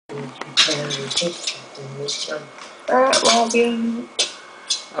Alright, well,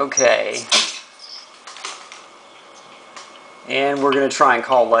 Okay. And we're going to try and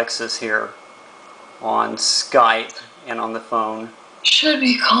call Lexus here on Skype and on the phone. Should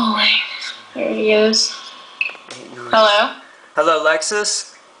be calling. There he is. Hello? Hello,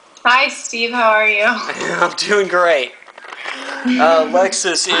 Lexus. Hi, Steve. How are you? I'm doing great.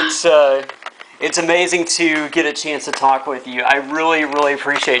 Lexus, it's amazing to get a chance to talk with you. I really, really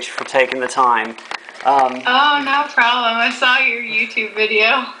appreciate you for taking the time. Oh, no problem. I saw your YouTube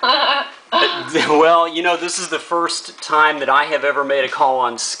video. Well, you know, this is the first time that I have ever made a call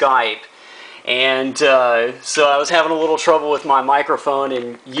on Skype. And so I was having a little trouble with my microphone,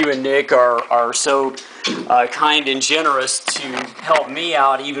 and you and Nick are so kind and generous to help me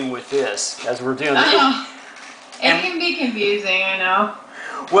out even with this as we're doing it. It can be confusing, I know.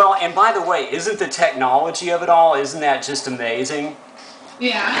 Well, and by the way, isn't the technology of it all, isn't that just amazing?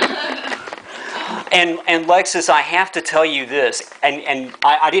 Yeah. And Lexus, I have to tell you this, and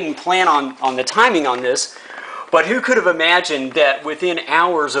I didn't plan on the timing on this, but who could have imagined that within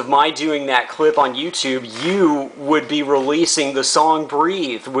hours of my doing that clip on YouTube, you would be releasing the song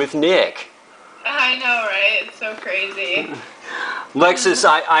Breathe with Nick? I know, right? It's so crazy. Lexus,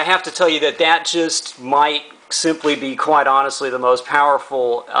 I have to tell you that just might simply be, quite honestly, the most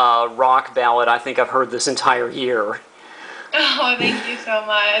powerful rock ballad I think I've heard this entire year. Oh, thank you so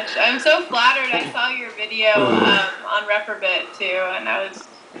much. I'm so flattered. I saw your video on Reprobate too, and I was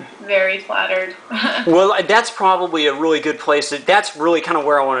very flattered. Well, that's probably a really good place. That's really kind of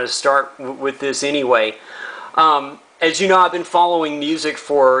where I wanted to start with this anyway. As you know, I've been following music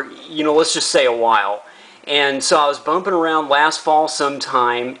for, let's just say a while. And so I was bumping around last fall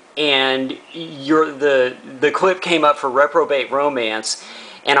sometime, and the clip came up for Reprobate Romance,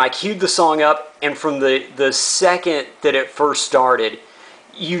 and I queued the song up, and from the second that it first started,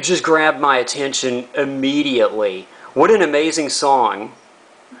 you just grabbed my attention immediately. What an amazing song.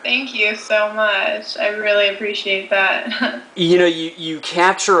 Thank you so much. I really appreciate that. You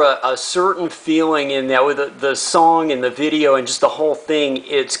capture a certain feeling in that with the song and the video and just the whole thing.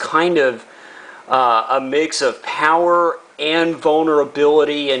 It's kind of a mix of power and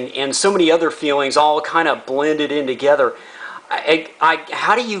vulnerability and so many other feelings all kind of blended in together.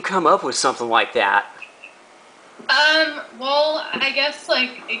 How do you come up with something like that? Well, I guess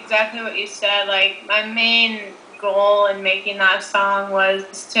like exactly what you said. Like my main goal in making that song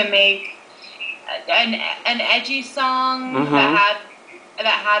was to make an edgy song that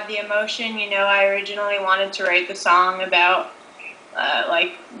had the emotion. I originally wanted to write the song about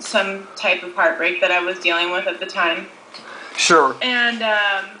like some type of heartbreak that I was dealing with at the time. Sure. And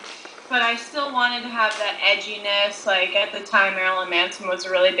but I still wanted to have that edginess. Like at the time, Marilyn Manson was a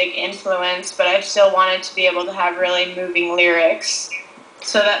really big influence, but I still wanted to be able to have really moving lyrics.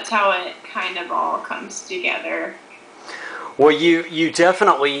 So that's how it kind of all comes together. Well, you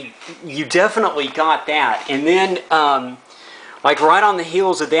definitely got that, and then like right on the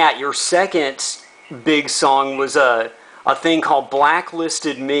heels of that, your second big song was a thing called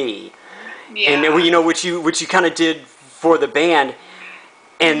 "Blacklisted Me," Yeah. and which you kind of did for the band.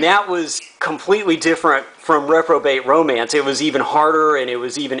 And that was completely different from Reprobate Romance. It was even harder and it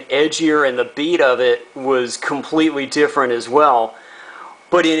was even edgier, and the beat of it was completely different as well.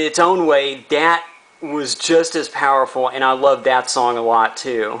 But in its own way, that was just as powerful, and I love that song a lot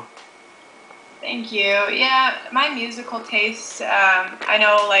too. Thank you. Yeah, my musical taste, I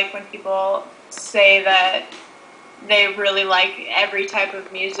know like when people say that they really like every type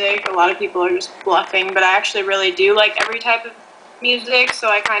of music, a lot of people are just bluffing, but I actually really do like every type of music, so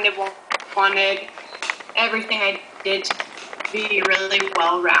I kind of wanted everything I did to be really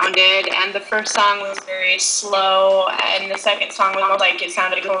well-rounded, and the first song was very slow, and the second song was almost like it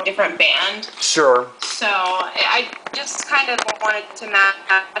sounded like a different band. Sure. So I just kind of wanted to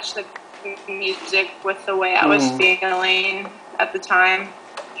match the music with the way I was feeling at the time.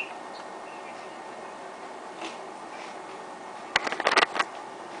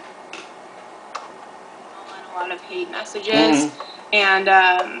 A lot of hate messages, and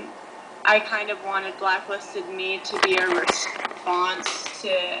I kind of wanted Blacklisted Me to be a response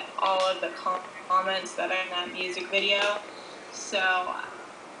to all of the comments that are in that music video. So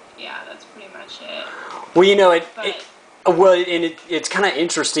yeah, that's pretty much it. Well, it's kind of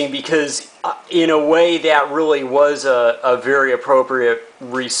interesting because in a way that really was a very appropriate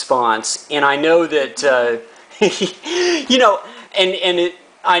response, and I know that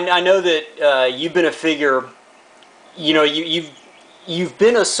I know that you've been a figure. You've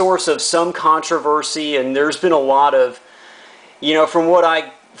been a source of some controversy, and there's been a lot of, from what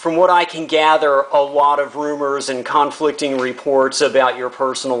I from what I can gather, a lot of rumors and conflicting reports about your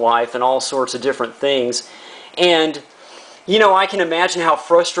personal life and all sorts of different things. And, you know, I can imagine how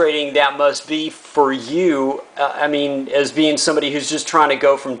frustrating that must be for you. I mean, as being somebody who's just trying to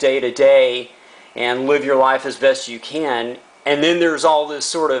go from day to day and live your life as best you can. And then there's all this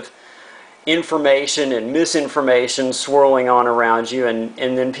sort of information and misinformation swirling on around you, and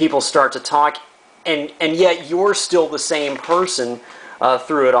then people start to talk, and yet you're still the same person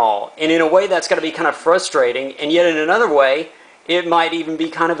through it all. And in a way, that's got to be kind of frustrating, and yet in another way, it might even be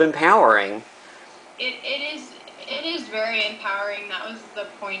kind of empowering. It is very empowering. That was the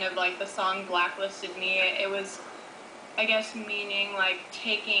point of like the song Blacklisted Me. It was, I guess, meaning like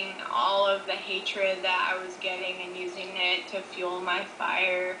taking all of the hatred that I was getting and using it to fuel my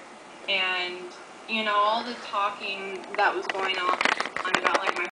fire. And, you know, all the talking that was going on about like my